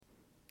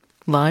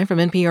Live from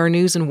NPR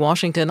News in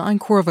Washington, I'm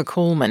Corva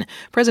Coleman.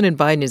 President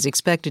Biden is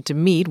expected to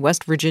meet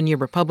West Virginia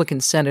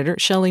Republican Senator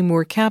Shelley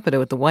Moore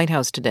Capito at the White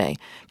House today.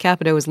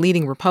 Capito is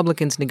leading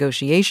Republicans'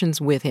 negotiations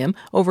with him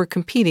over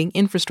competing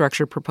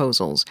infrastructure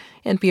proposals.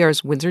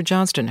 NPR's Windsor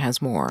Johnston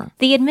has more.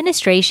 The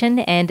administration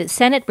and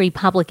Senate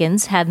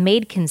Republicans have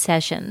made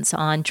concessions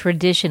on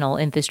traditional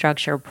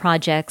infrastructure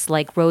projects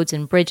like roads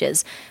and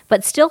bridges,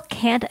 but still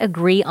can't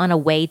agree on a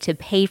way to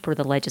pay for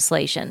the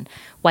legislation.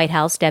 White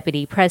House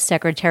Deputy Press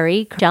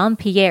Secretary John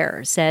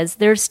Pierre says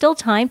there's still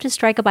time to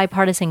strike a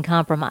bipartisan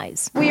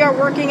compromise. We are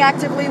working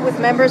actively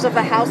with members of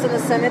the House and the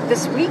Senate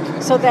this week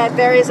so that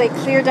there is a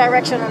clear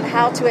direction on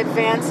how to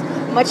advance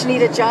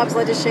much-needed jobs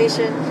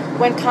legislation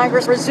when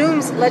Congress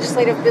resumes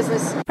legislative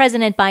business.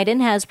 President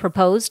Biden has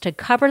proposed to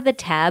cover the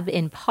tab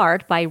in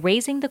part by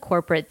raising the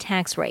corporate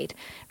tax rate.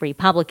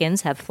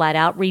 Republicans have flat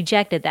out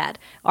rejected that,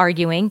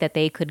 arguing that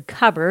they could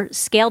cover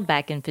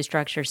scaled-back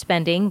infrastructure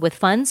spending with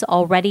funds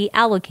already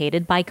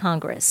allocated by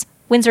Congress.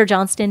 Windsor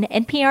Johnston,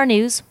 NPR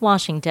News,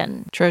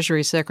 Washington.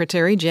 Treasury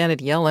Secretary Janet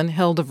Yellen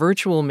held a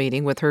virtual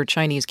meeting with her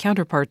Chinese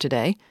counterpart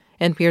today.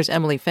 NPR's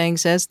Emily Fang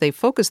says they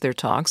focused their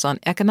talks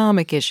on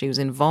economic issues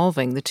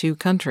involving the two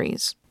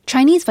countries.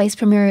 Chinese Vice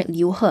Premier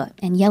Liu He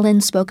and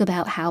Yellen spoke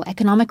about how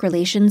economic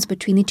relations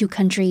between the two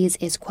countries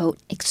is, quote,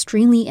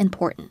 extremely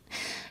important.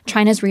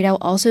 China's readout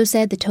also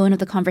said the tone of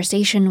the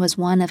conversation was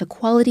one of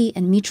equality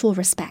and mutual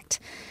respect.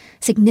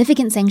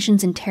 Significant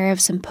sanctions and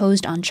tariffs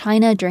imposed on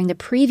China during the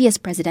previous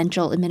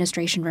presidential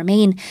administration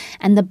remain,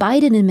 and the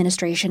Biden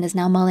administration is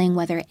now mulling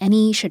whether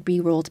any should be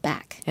rolled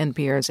back.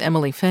 NPR's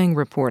Emily Fang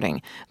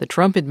reporting. The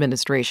Trump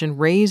administration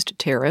raised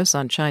tariffs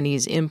on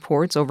Chinese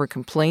imports over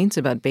complaints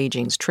about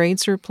Beijing's trade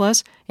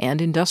surplus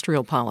and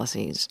industrial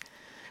policies.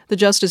 The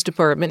Justice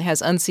Department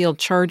has unsealed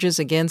charges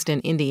against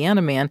an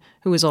Indiana man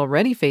who is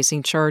already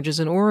facing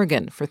charges in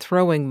Oregon for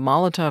throwing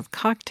Molotov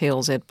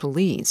cocktails at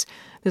police.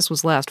 This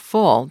was last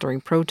fall during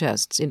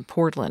protests in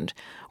Portland.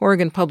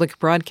 Oregon Public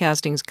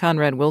Broadcasting's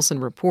Conrad Wilson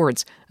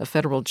reports a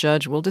federal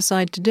judge will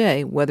decide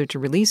today whether to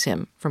release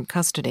him from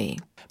custody.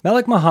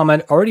 Malik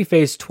Muhammad already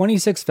faced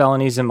 26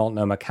 felonies in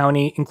Multnomah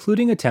County,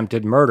 including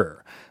attempted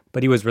murder.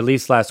 But he was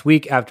released last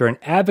week after an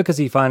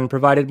advocacy fund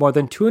provided more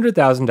than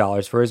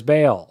 $200,000 for his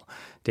bail.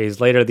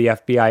 Days later, the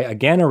FBI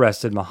again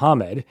arrested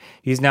Muhammad.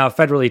 He's now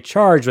federally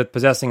charged with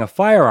possessing a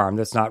firearm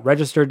that's not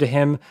registered to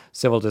him,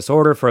 civil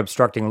disorder for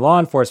obstructing law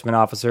enforcement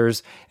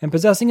officers, and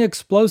possessing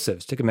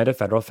explosives to commit a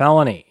federal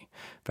felony.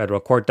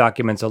 Federal court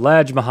documents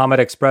allege Muhammad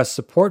expressed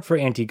support for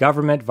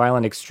anti-government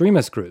violent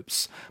extremist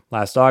groups.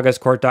 Last August,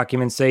 court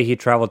documents say he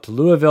traveled to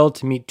Louisville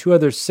to meet two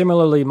other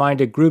similarly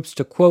minded groups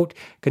to, quote,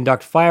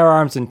 conduct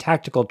firearms and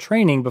tactical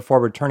training before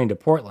returning to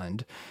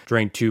Portland.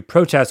 During two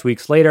protest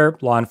weeks later,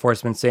 law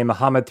enforcement say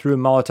Muhammad threw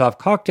Molotov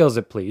cocktails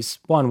at police,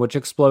 one which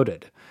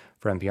exploded.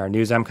 For NPR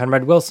News, I'm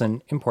Conrad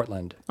Wilson in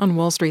Portland. On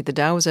Wall Street, the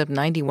Dow is up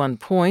 91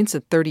 points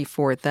at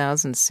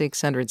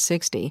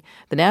 34,660.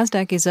 The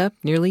Nasdaq is up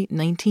nearly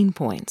 19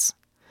 points.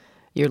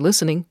 You're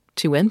listening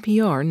to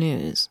NPR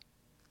News.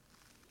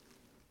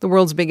 The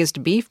world's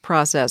biggest beef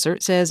processor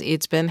says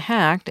it's been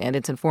hacked, and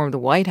it's informed the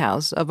White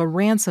House of a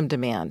ransom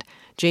demand.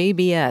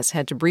 JBS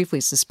had to briefly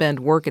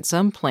suspend work at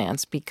some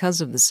plants because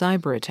of the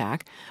cyber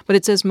attack, but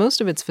it says most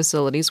of its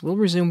facilities will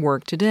resume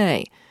work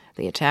today.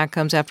 The attack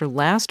comes after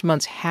last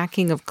month's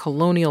hacking of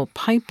Colonial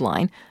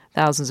Pipeline.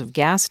 Thousands of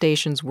gas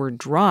stations were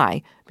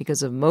dry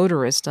because of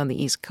motorists on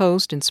the East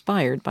Coast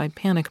inspired by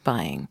panic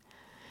buying.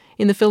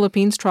 In the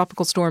Philippines,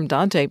 Tropical Storm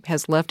Dante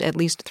has left at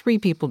least 3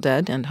 people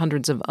dead and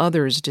hundreds of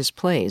others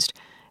displaced.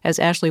 As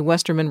Ashley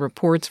Westerman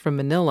reports from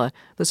Manila,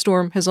 the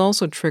storm has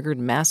also triggered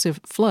massive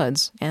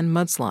floods and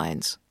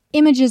mudslides.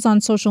 Images on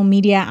social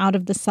media out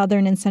of the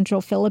southern and central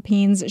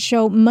Philippines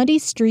show muddy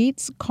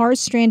streets, cars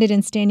stranded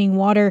in standing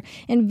water,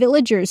 and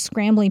villagers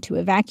scrambling to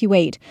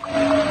evacuate.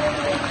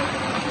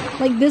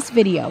 Like this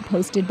video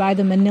posted by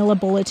the Manila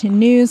Bulletin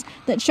News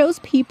that shows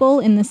people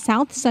in the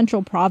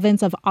south-central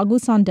province of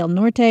Agusan del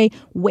Norte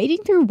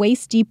wading through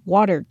waist-deep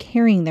water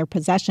carrying their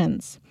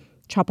possessions.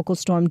 Tropical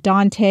Storm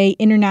Dante,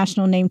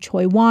 international name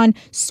Choi Wan,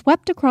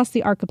 swept across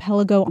the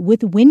archipelago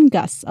with wind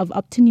gusts of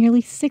up to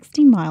nearly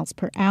 60 miles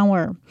per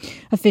hour.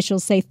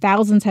 Officials say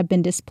thousands have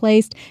been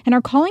displaced and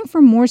are calling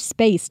for more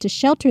space to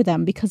shelter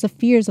them because of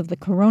fears of the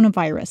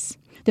coronavirus.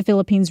 The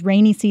Philippines'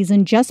 rainy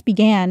season just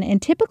began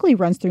and typically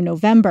runs through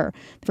November.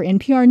 For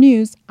NPR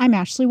News, I'm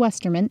Ashley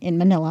Westerman in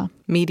Manila.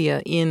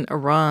 Media in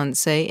Iran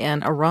say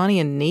an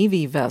Iranian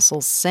Navy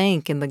vessel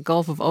sank in the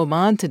Gulf of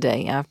Oman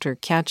today after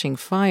catching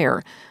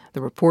fire.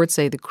 The reports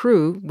say the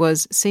crew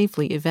was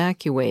safely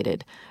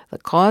evacuated. The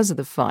cause of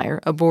the fire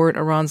aboard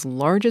Iran's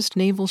largest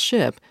naval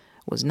ship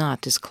was not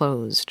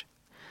disclosed.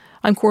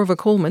 I'm Corva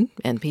Coleman,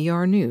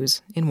 NPR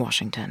News in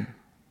Washington.